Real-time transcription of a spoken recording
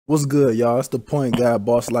What's good, y'all? It's the point guy,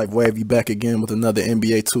 Boss Like Wavy, back again with another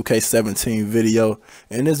NBA 2K17 video.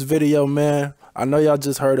 In this video, man, I know y'all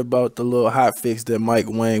just heard about the little hot fix that Mike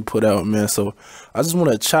Wang put out, man. So I just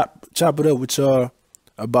want to chop it up with y'all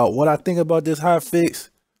about what I think about this hot fix,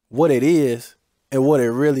 what it is, and what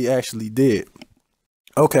it really actually did.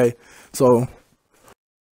 Okay, so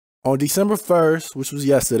on December 1st, which was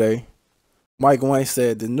yesterday, Mike Wang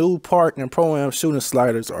said the new park and pro-am shooting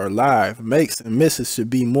sliders are live. Makes and misses should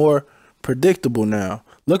be more predictable now.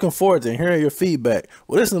 Looking forward to hearing your feedback.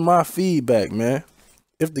 Well, this is my feedback, man.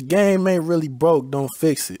 If the game ain't really broke, don't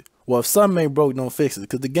fix it. Well, if something ain't broke, don't fix it,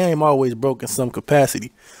 because the game always broke in some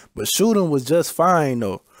capacity. But shooting was just fine,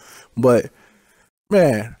 though. But,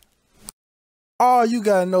 man, all you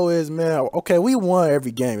gotta know is, man, okay, we won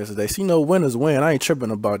every game yesterday. So, you know, winners win. I ain't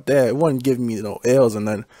tripping about that. It wasn't giving me no L's or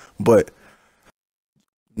nothing. But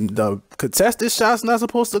the contested shots not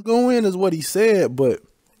supposed to go in is what he said, but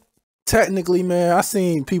technically, man, I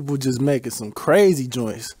seen people just making some crazy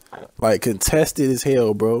joints, like contested as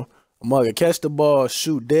hell, bro. I'm gonna catch the ball,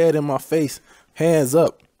 shoot dead in my face, hands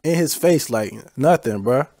up in his face like nothing,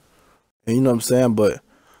 bro. And you know what I'm saying? But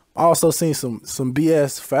I also seen some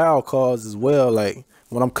BS foul calls as well, like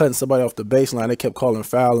when I'm cutting somebody off the baseline, they kept calling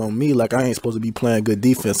foul on me like I ain't supposed to be playing good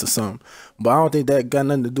defense or something. But I don't think that got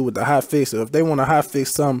nothing to do with the hot fix. So if they want to hot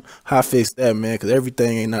fix something, hot fix that, man, because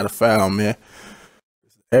everything ain't not a foul, man.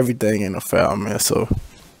 Everything ain't a foul, man. So,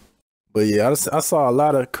 but yeah, I saw a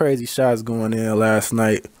lot of crazy shots going in last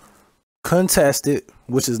night. Contested,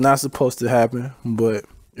 which is not supposed to happen, but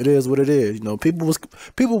it is what it is. You know,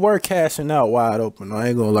 people were cashing out wide open. I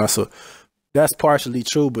ain't gonna lie. So that's partially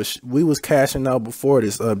true, but we was cashing out before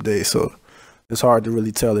this update, so it's hard to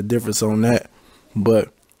really tell the difference on that.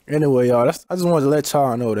 But anyway, y'all, I just wanted to let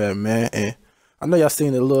y'all know that, man. And I know y'all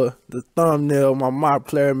seen the thumbnail, my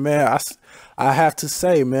player, man. I have to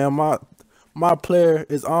say, man, my player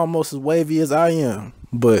is almost as wavy as I am,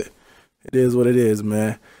 but it is what it is,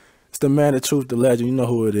 man. It's the man, the truth, the legend. You know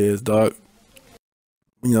who it is, dog.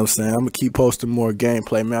 You know what I'm saying? I'm going to keep posting more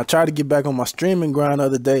gameplay, man. I tried to get back on my streaming grind the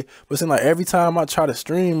other day, but it seems like every time I try to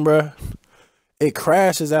stream, bro, it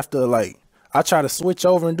crashes after, like, I try to switch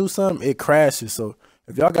over and do something, it crashes. So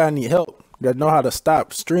if y'all got any help that know how to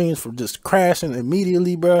stop streams from just crashing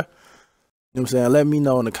immediately, bro, you know what I'm saying? Let me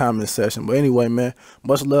know in the comment section. But anyway, man,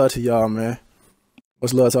 much love to y'all, man.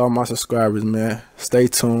 Much love to all my subscribers, man. Stay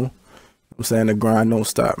tuned. You know what I'm saying? The grind don't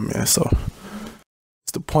stop, man. So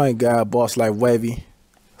it's the point guy, Boss Like Wavy,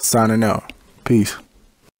 signing out. Peace.